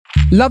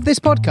Love this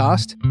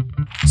podcast?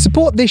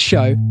 Support this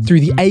show through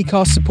the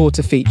Acast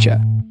supporter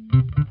feature.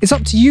 It's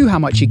up to you how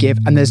much you give,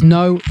 and there's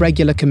no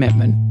regular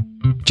commitment.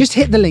 Just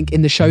hit the link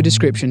in the show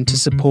description to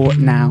support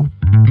now.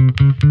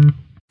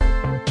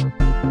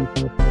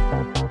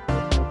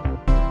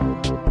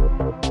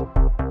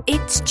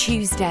 It's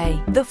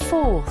Tuesday, the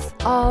 4th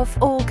of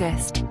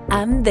August,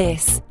 and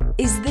this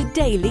is the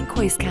Daily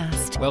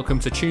Quizcast. Welcome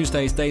to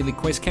Tuesday's Daily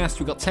Quizcast.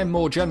 We've got 10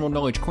 more general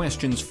knowledge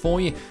questions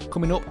for you.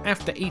 Coming up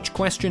after each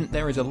question,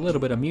 there is a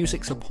little bit of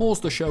music, so pause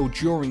the show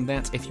during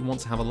that if you want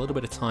to have a little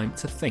bit of time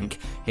to think.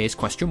 Here's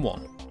question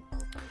 1.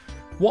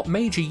 What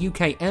major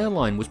UK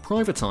airline was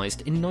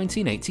privatised in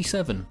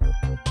 1987?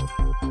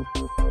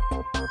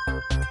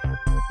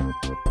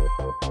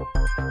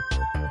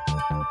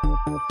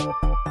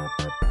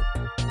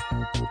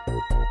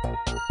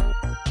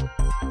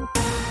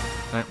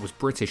 That was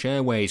British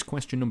Airways.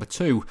 Question number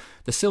 2.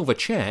 The Silver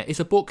Chair is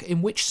a book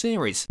in which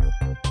series? The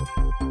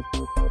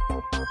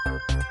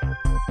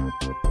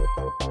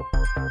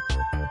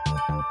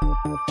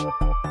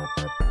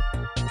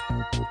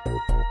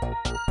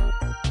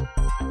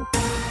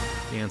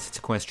answer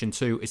to question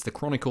 2 is The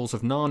Chronicles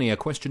of Narnia.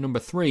 Question number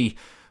 3.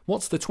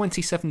 What's the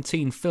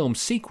 2017 film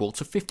sequel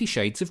to 50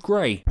 Shades of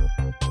Grey?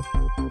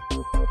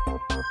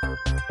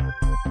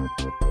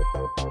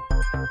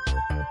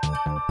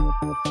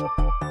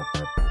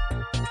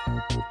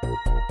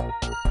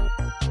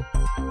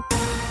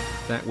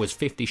 That was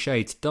 50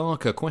 Shades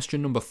Darker.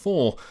 Question number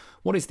 4.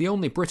 What is the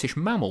only British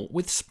mammal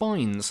with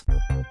spines?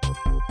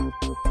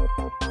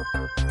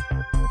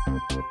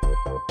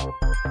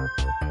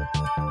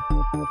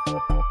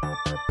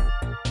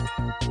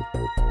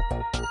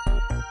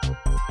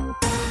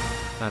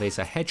 That is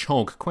a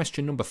hedgehog.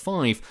 Question number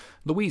 5.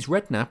 Louise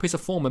Redknapp is a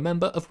former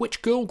member of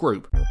which girl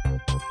group?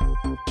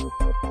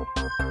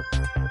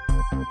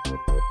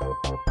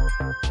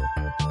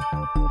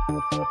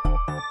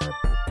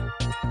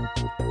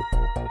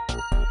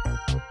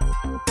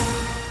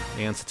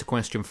 The answer to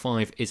question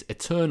 5 is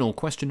Eternal.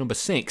 Question number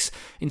 6.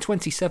 In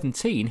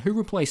 2017, who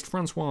replaced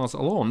François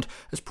Hollande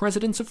as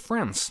President of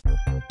France?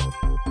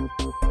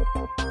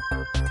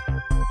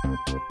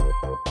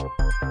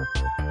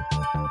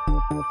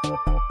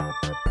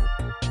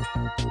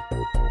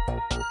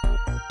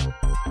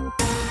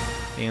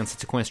 The answer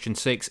to question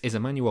 6 is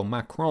Emmanuel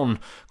Macron.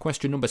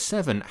 Question number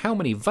 7. How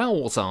many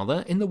vowels are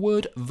there in the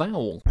word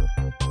vowel?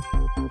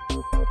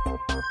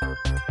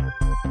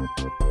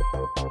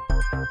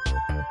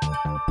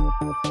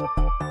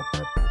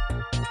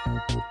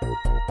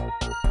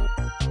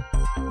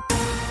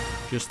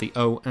 Just the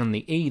O and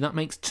the E. That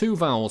makes 2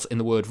 vowels in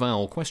the word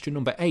vowel. Question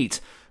number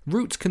 8.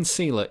 Root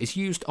concealer is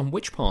used on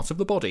which part of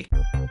the body?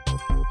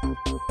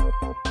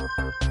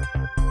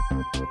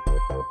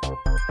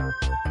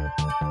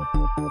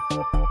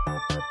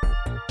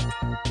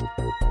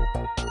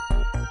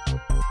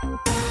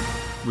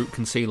 Root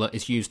concealer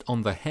is used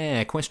on the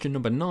hair. Question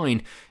number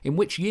 9. In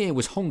which year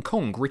was Hong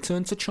Kong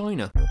returned to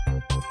China?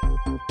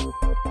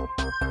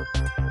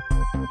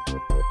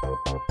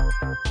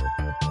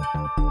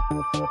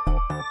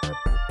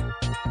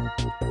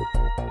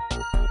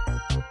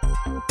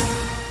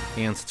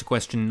 The answer to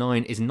question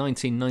 9 is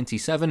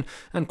 1997.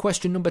 And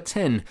question number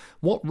 10.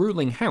 What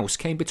ruling house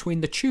came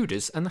between the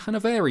Tudors and the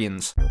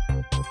Hanoverians?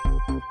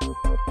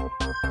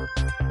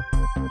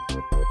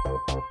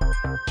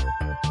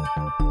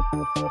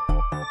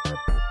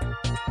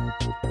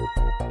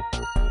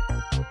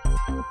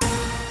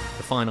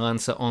 The final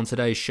answer on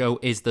today's show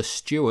is the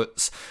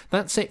Stuarts.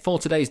 That's it for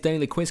today's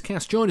Daily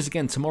Quizcast. Join us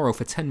again tomorrow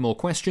for 10 more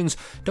questions.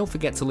 Don't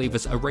forget to leave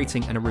us a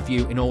rating and a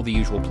review in all the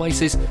usual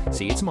places.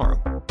 See you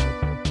tomorrow.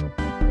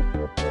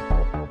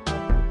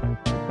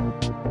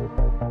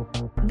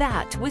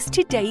 That was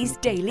today's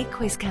Daily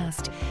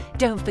Quizcast.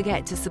 Don't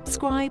forget to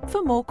subscribe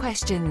for more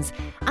questions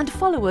and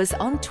follow us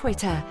on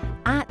Twitter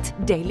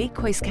 @Daily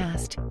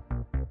Quizcast.